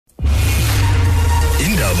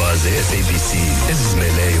Indaba ze-SABC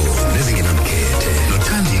ezizimeleyo nezingenamkhethe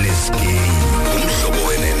noThandile Skeyi umhlobo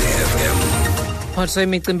wenene-FM. Umphathiswa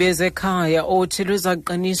wemicimbi yekhaya othi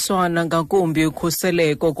luzaqiniswa nangakumbi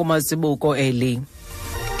ukhuseleko kumazibuko eli.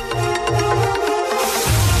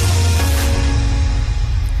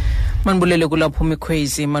 Manibulele kulapho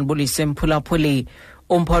mikhwezi, manibulise mphulaphuli.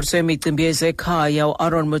 Umphathiswa wemicimbi yekhaya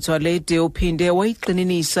uAaron Motsoaledi uphinde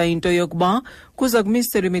wayigxininisa into yokuba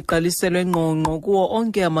kuzakumiselwa imiqaliselo engqongqo kuwo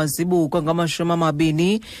onke amazibuko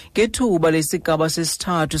angama-20 ngethuba lesigaba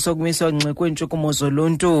sesithathu sokumiswa kweentshukumo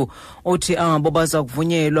zoluntu. Uthi abo baza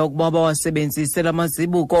kuvunyelwa ukuba bawasebenzise la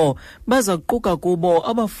mazibuko baza kuquka kubo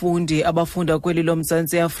abafundi abafunda kweli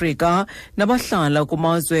loMzantsi Afrika nabahlala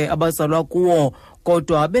kumazwe abazalwa kuwo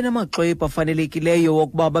kodwa benamaxwebhu afanelekileyo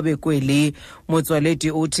wokuba babe kweli.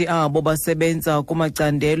 Motsoaledi uthi abo basebenza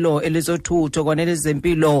kumacandelo elizothutho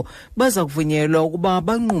kwanelezempilo baza kuvunyelwa ukuba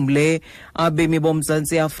banqumle. Abemi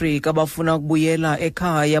boMzantsi Afrika abafuna ukubuyela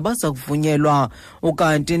ekhaya baza kuvunyelwa,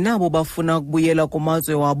 ukanti nabo bafuna ukubuyela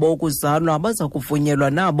kumazwe wabo okuzalwa baza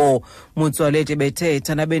kuvunyelwa nabo. Motsoaledi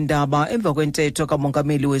bethetha nabendaba emva kwentetho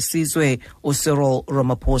kamongameli wesizwe uCyril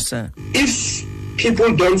Ramaphosa.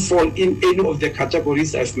 People don't fall in any of the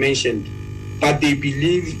categories I've mentioned, but they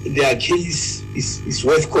believe their case is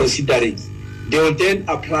worth considering. They will then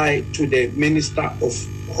apply to the Minister of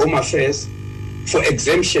Home Affairs for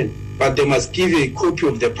exemption, but they must give a copy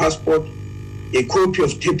of the passport, a copy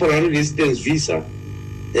of temporary residence visa,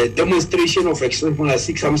 a demonstration of exceptional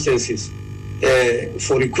circumstances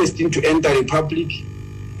for requesting to enter the Republic,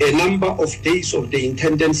 a number of days of the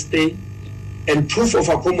intended stay, and proof of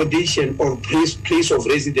accommodation or place of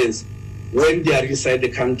residence when they are inside the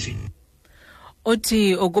country.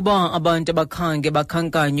 Uthi ukuba abantu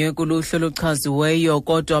bakhankanywe kuluhlu luchaziweyo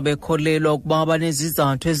kodwa bekholelwa ukuba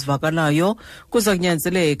banezizathu ezivakalayo kuza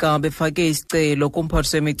kunyanzeleka befake isicelo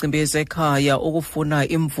kumphathiswa wemicimbi yekhaya ukufuna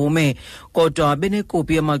imvume kodwa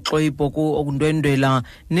benekopi yamaxwebhu okundwendwela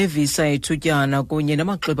nevisa ethutyana kunye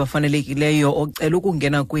namaxwebhu afanelekileyo ocela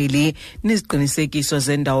ukungena kweli neziqinisekiso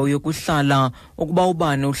zendawo yokuhlala ukuba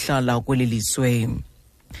ubani uhlala kweli lizwe.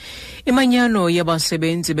 Imanyano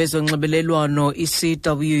yabasebenzi bezonxibelelwano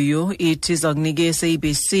iCWU ithi zakunika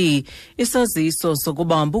i-SABC isaziso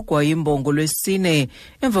sokubamba ugwayimbongo lwesine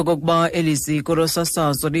emva kokuba eliziko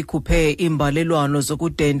losasazo likhuphe imbalelwano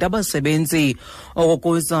zokudenda abasebenzi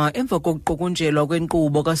okukuza emva kokuqukunjelwa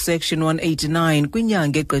kwenkqubo ka-Section 189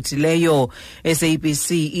 kwinyanga egqithileyo.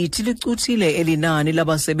 SABC ithi licuthile elinani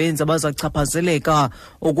labasebenzi abazachaphazeleka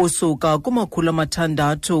ukusuka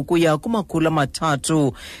ku-600 kuya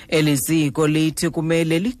ku-300. Eliziko lithi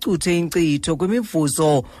kumele licuthe inkcitho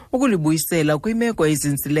kwimivuzo ukulibuyisela kwimeko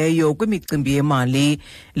ezinzileyo kwimicimbi yemali.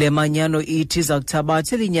 Le manyano ithi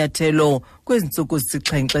zakuthabatha linyathelo kwezintsuku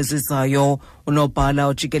zisixhenxe ezizayo. Unobhala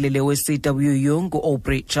ujikelele we-CWU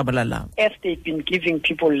ngu-Aubrey Chabalala. As they've been giving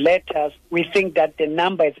people letters, we think that the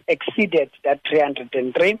number has exceeded that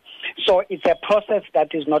 303. So it's a process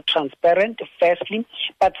that is not transparent, firstly.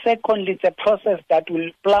 But secondly, it's a process that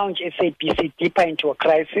will plunge SABC deeper into a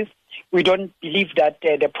crisis. We don't believe that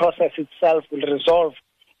the process itself will resolve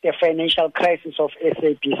the financial crisis of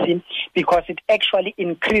SABC because it actually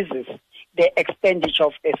increases the expenditure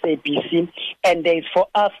of SABC. And there is for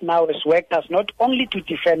us now as workers not only to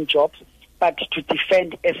defend jobs, but to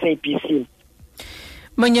defend SABC.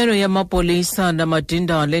 Manyano yamapolisa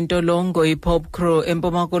namadinda lentolongo iPop Crew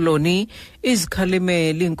eMpuma Koloni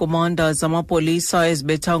izikhalimeli inkomanda zamapolisa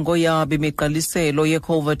ezibetha ngoyabo imiqaliselo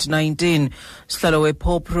ye-COVID-19. Sihlalo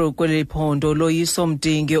wePop Crew kweli phondo loyiso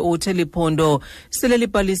Mdingi uthi liphondo sele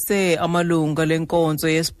libhalise amalunga lenkonzo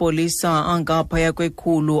yesipolisa angaphaya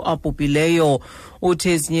kwekhulu abhubhileyo. Uthi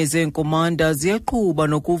ezinye zenkomanda ziyaqhuba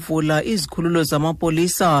nokuvula izikhululo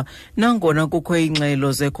zamapolisa nangona kukho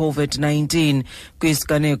ingxelo ze-COVID-19.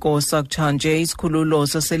 Kwisiganeko sakutshanje isikhululo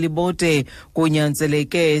saselibote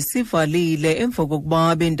kunyanzeleke sivalile emva kokuba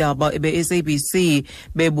abendaba be-SABC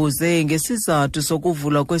bebuze ngesizathu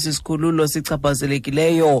sokuvula kwesi sikhululo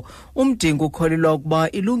sichaphazelekileyo. Umdingi ukholelwa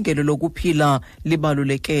ukuba ilungelo lokuphila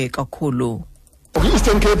libaluleke kakhulu.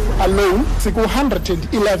 Eastern Cape alone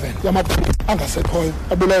siku-111 yamapolisa angasekhoyo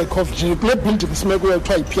abulawa yiCOVID nje kule building simekuyo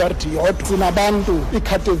kuthiwa yi-PRD yodwa sinabantu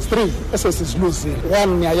ii-captains 3 esesiziluzile.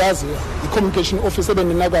 One niyayazi i-communication office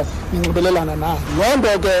ebeninaka ninxibelelana nayo. Loo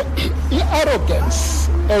nto ke i-arrogance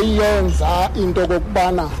eyenza into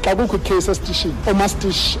kokubana xa kukho i-case estation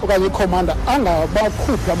omastish okanye i-commander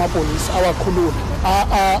angabakhuphi amapolisa awakhulule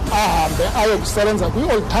ahambe ayokusebenza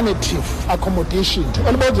kwi-alternative accommodation.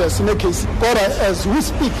 Elibodwa sinecase kodwa as we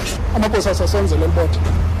speak amapolisa asasenzela elibodwa.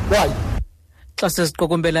 Why? Xa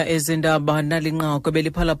sesiqokombela ezindaba nalinqaku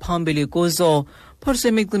beliphala phambili kuzo, Mphathiswa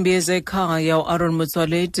wemicimbi yezekhaya Aaron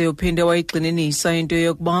Motsoaledi uphinde wayigxininisa into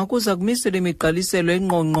yokuba kuzakumiselwa imiqaliselo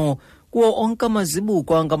engqongqo kuwo onke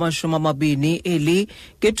amazibuko angama-20 eli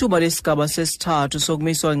ngethuba lesigaba sesithathu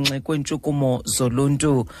sokumiswa kweentshukumo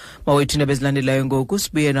zoluntu. Mawethu bezilandelayo ngoku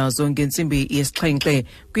sibuye nazo ngentsimbi yesixhenxe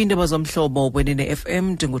kwiindaba zomhlobo wenene FM.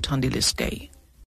 Ndinguthandile Skay.